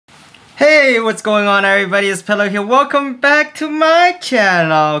Hey, what's going on everybody? It's Pillow here. Welcome back to my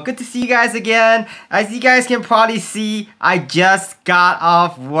channel. Good to see you guys again. As you guys can probably see, I just got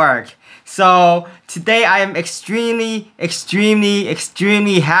off work. So today I am extremely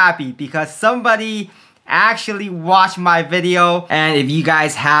happy because somebody actually watched my video. And if you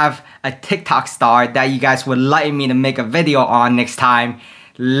guys have a TikTok star that you guys would like me to make a video on next time,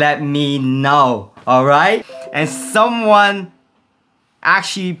 let me know, alright? And someone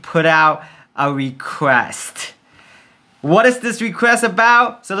actually put out a request. What is this request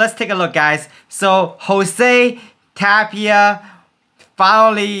about? So let's take a look, guys. So Jose Tapia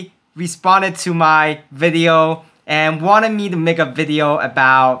finally responded to my video and wanted me to make a video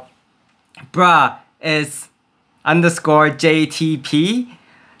about bruh is underscore JTP.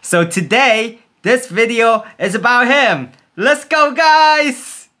 So today, this video is about him. Let's go,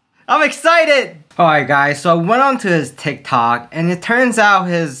 guys! I'm excited! Alright guys, so I went onto his TikTok and it turns out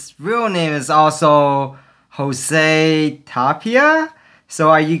his real name is also Jose Tapia. So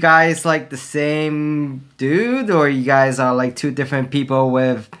are you guys like the same dude, or you guys are like two different people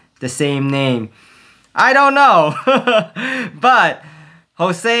with the same name? I don't know. But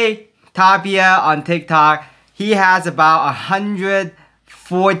Jose Tapia on TikTok, he has about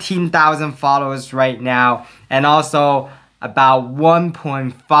 114,000 followers right now, and also about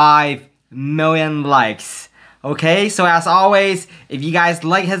 1.5 million likes. Okay, so as always, if you guys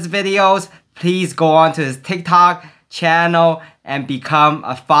like his videos, please go on to his TikTok channel and become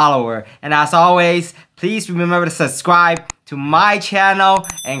a follower. And as always, please remember to subscribe to my channel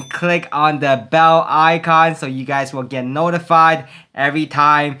and click on the bell icon so you guys will get notified every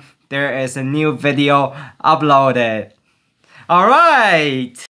time there is a new video uploaded.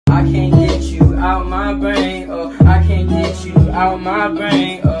 Alright! I can't get you out my brain, I can't get you out my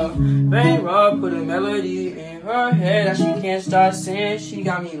brain, Brain Rob put a melody in her head that she can't start singing. She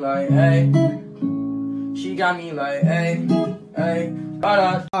got me like, hey. She got me like, hey, hey.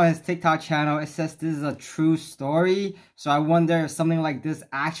 On his TikTok channel, it says this is a true story. So I wonder if something like this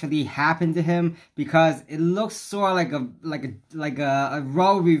actually happened to him, because it looks sort of like a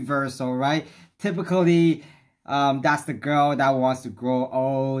role reversal, right? Typically, that's the girl that wants to grow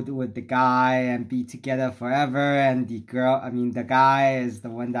old with the guy and be together forever, and the guy is the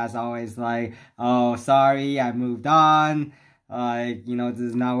one that's always like, oh, sorry, I moved on, like, you know, this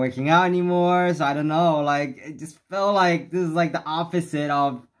is not working out anymore. So I don't know, like, it just felt like this is like the opposite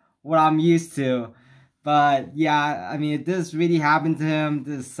of what I'm used to. But yeah, I mean, if this really happened to him,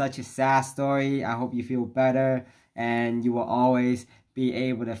 this is such a sad story. I hope you feel better and you will always be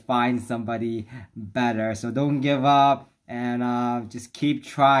able to find somebody better. So don't give up, and just keep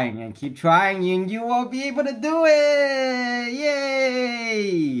trying and you will be able to do it.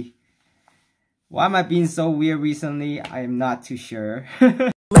 Yay! Why am I being so weird recently? I am not too sure.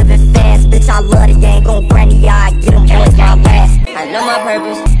 Living fast, bitch, I love it, ain't gon' brandy, I get them boys down last. I know my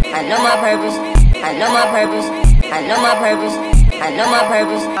purpose, I know my purpose, I know my purpose, I know my purpose, I know my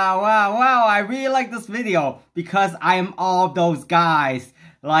purpose. Wow, I really like this video because I am all those guys.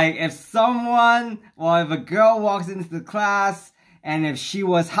 Like, if someone, or if a girl walks into the class and if she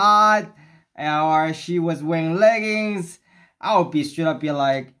was hot or she was wearing leggings, I would be straight up be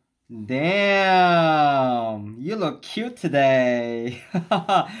like, damn, you look cute today.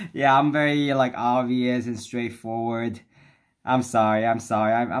 Yeah, I'm very like obvious and straightforward. I'm sorry, I'm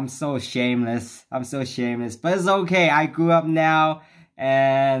so shameless. I'm so shameless, but it's okay. I grew up now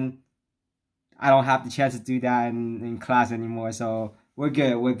and I don't have the chance to do that in class anymore, so we're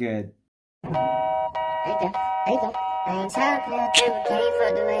good.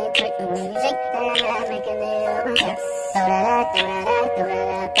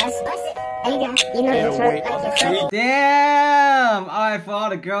 Damn! Alright, for all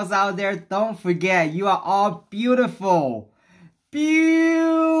the girls out there, don't forget, you are all beautiful.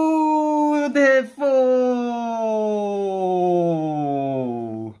 Beautiful!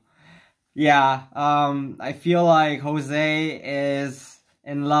 Yeah, I feel like Jose is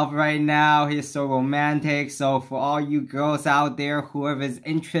in love right now. He's so romantic. So for all you girls out there, whoever is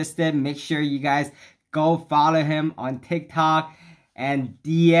interested, make sure you guys go follow him on TikTok and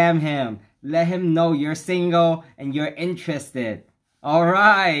DM him. Let him know you're single and you're interested.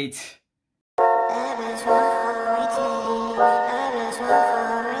 Alright.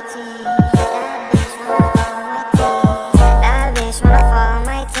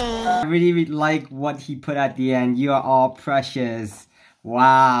 I really like what he put at the end. You are all precious.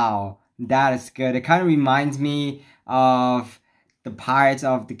 Wow, that is good. It kind of reminds me of the Pirates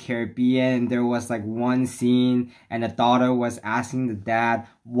of the Caribbean. There was like one scene and the daughter was asking the dad,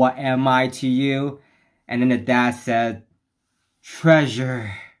 what am I to you? And then the dad said,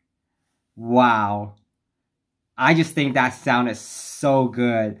 treasure. Wow. I just think that sounded so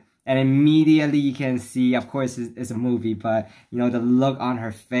good. And immediately you can see, of course it's a movie, but you know, the look on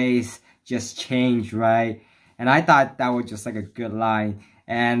her face just changed, right? And I thought that was just like a good line.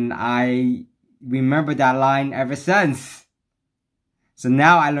 And I remember that line ever since. So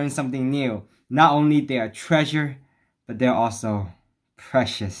now I learned something new. Not only they are treasure, but they're also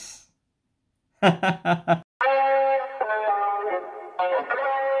precious.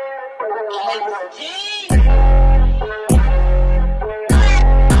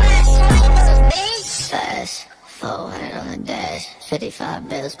 Fast, 400 on the dash, 55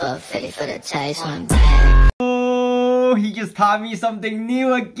 bills, but 50 for the tax. I'm back. Oh, he just taught me something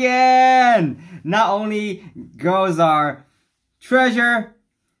new again. Not only girls are treasure,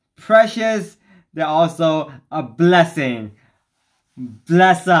 precious, they're also a blessing.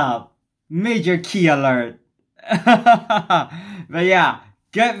 Bless up. Major key alert. But yeah,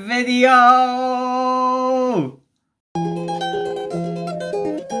 good video.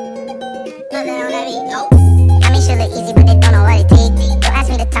 I mean, shit look easy, but they don't know what it takes. Don't ask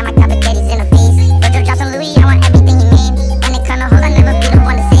me the time I got the daddies in the face. But you drop some Louis, I want everything you name. When it come to hold, I never be the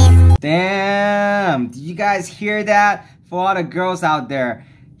one to say. Damn, did you guys hear that? For all the girls out there,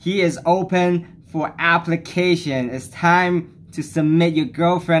 he is open for application. It's time to submit your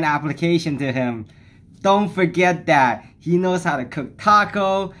girlfriend application to him. Don't forget that. He knows how to cook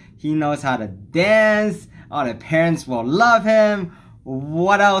taco. He knows how to dance. All the parents will love him.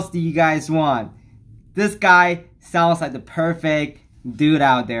 What else do you guys want? This guy sounds like the perfect dude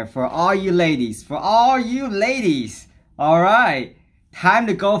out there for all you ladies. For all you ladies. Alright. Time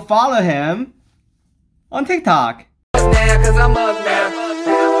to go follow him on TikTok. Now, cause I'm up now.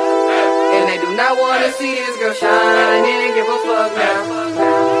 And they do not want to see this girl shine. They didn't give a fuck now.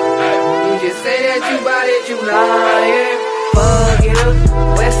 You just say that you bout it, you lying. Fuck it up.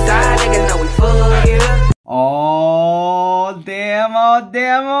 West side niggas know we fuck it up. Oh damn, oh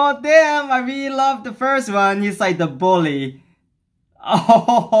damn, oh damn. I really love the first one. He's like the bully.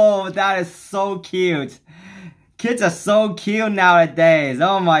 Oh, that is so cute. Kids are so cute nowadays.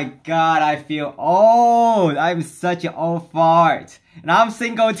 Oh my god, I feel old. I'm such an old fart. And I'm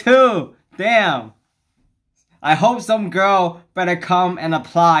single too. Damn. I hope some girl better come and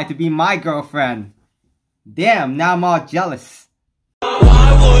apply to be my girlfriend. Damn, now I'm all jealous.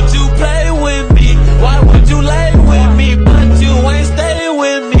 Why would you play with me? Why would you lay with me? But you ain't stay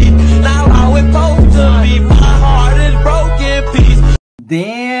with me. Now how it supposed to be? My heart is broken piece.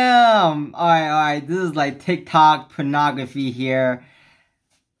 Damn. Alright, this is like TikTok pornography here.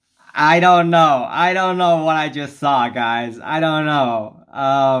 I don't know. I don't know what I just saw, guys. I don't know.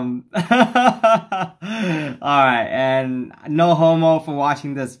 Alright, and no homo for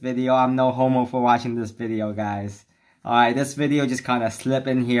watching this video. I'm no homo for watching this video, guys. Alright, this video just kind of slipped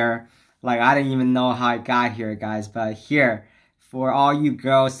in here. Like, I didn't even know how it got here, guys. But here, for all you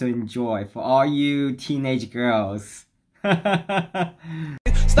girls to enjoy. For all you teenage girls.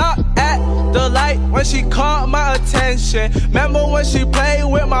 Stop at the light when she caught my attention. Remember when she played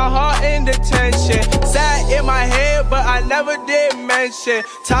with my heart in detention? Sat in my head, but I never did mention.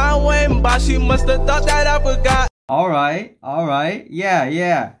 Time went by, she must have thought that I forgot. Alright.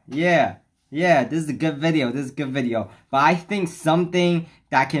 Yeah, this is a good video. This is a good video. But I think something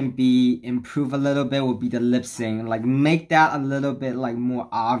that can be improved a little bit would be the lip sync. Like, make that a little bit like more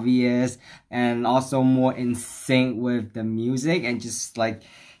obvious and also more in sync with the music. And just like,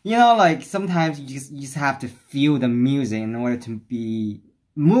 you know, like sometimes you just have to feel the music in order to be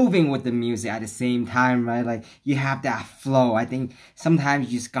moving with the music at the same time, right? Like, you have that flow. I think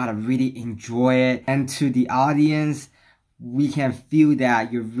sometimes you just gotta really enjoy it. And to the audience, we can feel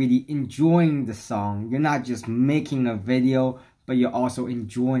that you're really enjoying the song. You're not just making a video, but you're also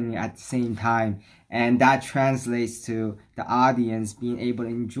enjoying it at the same time. And that translates to the audience being able to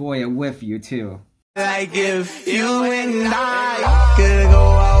enjoy it with you too. Like if you and I could go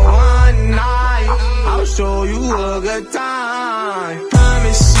out one night, I'll show you a good time.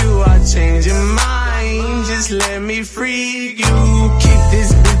 Promise you I'll change your mind. Just let me freak you. Keep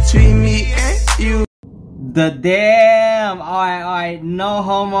this between me and you. The damn. Alright, no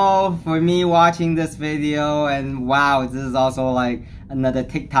homo for me watching this video. And wow, this is also like another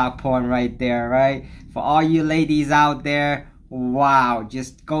TikTok porn right there, right? For all you ladies out there, wow,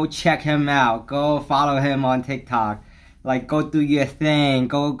 just go check him out. Go follow him on TikTok. Like, go do your thing.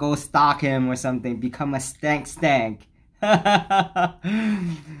 Go stalk him or something. Become a stank.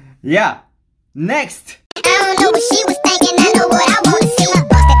 Yeah. Next. I don't know what she was thinking, I know what I wanna see.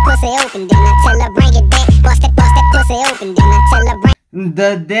 Bust that pussy open, then I tell her bring it back. Bust that pussy open, then I tell her bring.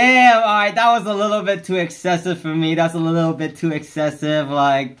 The damn, alright, that was a little bit too excessive for me. That's a little bit too excessive.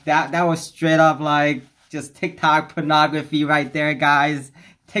 Like, that was straight up like just TikTok pornography right there, guys.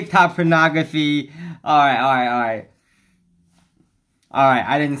 TikTok pornography. Alright,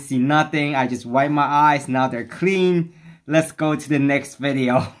 I didn't see nothing. I just wiped my eyes. Now they're clean. Let's go to the next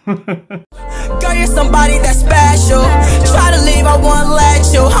video. Girl, you're somebody that's special. Try to leave, I won't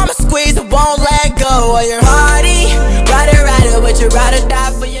let you. I'ma squeeze, I won't let go. While you're hardy, ride it, would you rather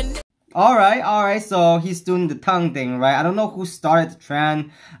die for your... Alright, so he's doing the tongue thing, right? I don't know who started the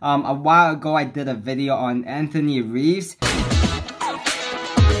trend. A while ago, I did a video on Anthony Reeves.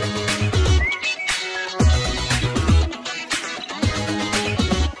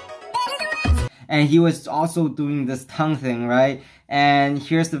 And he was also doing this tongue thing, right? And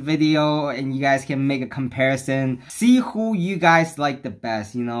here's the video, and you guys can make a comparison. See who you guys like the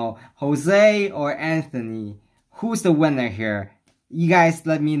best, you know, Jose or Anthony. Who's the winner here? You guys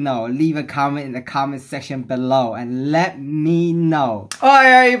let me know. Leave a comment in the comment section below and let me know.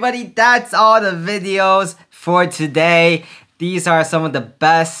 Alright everybody, that's all the videos for today. These are some of the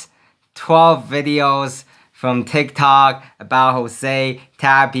best 12 videos from TikTok about Jose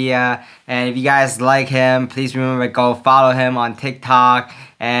Tapia. And if you guys like him, please remember to go follow him on TikTok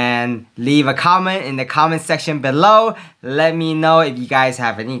and leave a comment in the comment section below. Let me know if you guys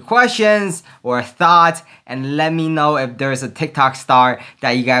have any questions or thoughts, and let me know if there's a TikTok star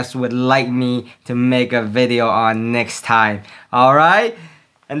that you guys would like me to make a video on next time. Alright?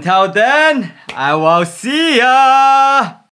 Until then, I will see ya!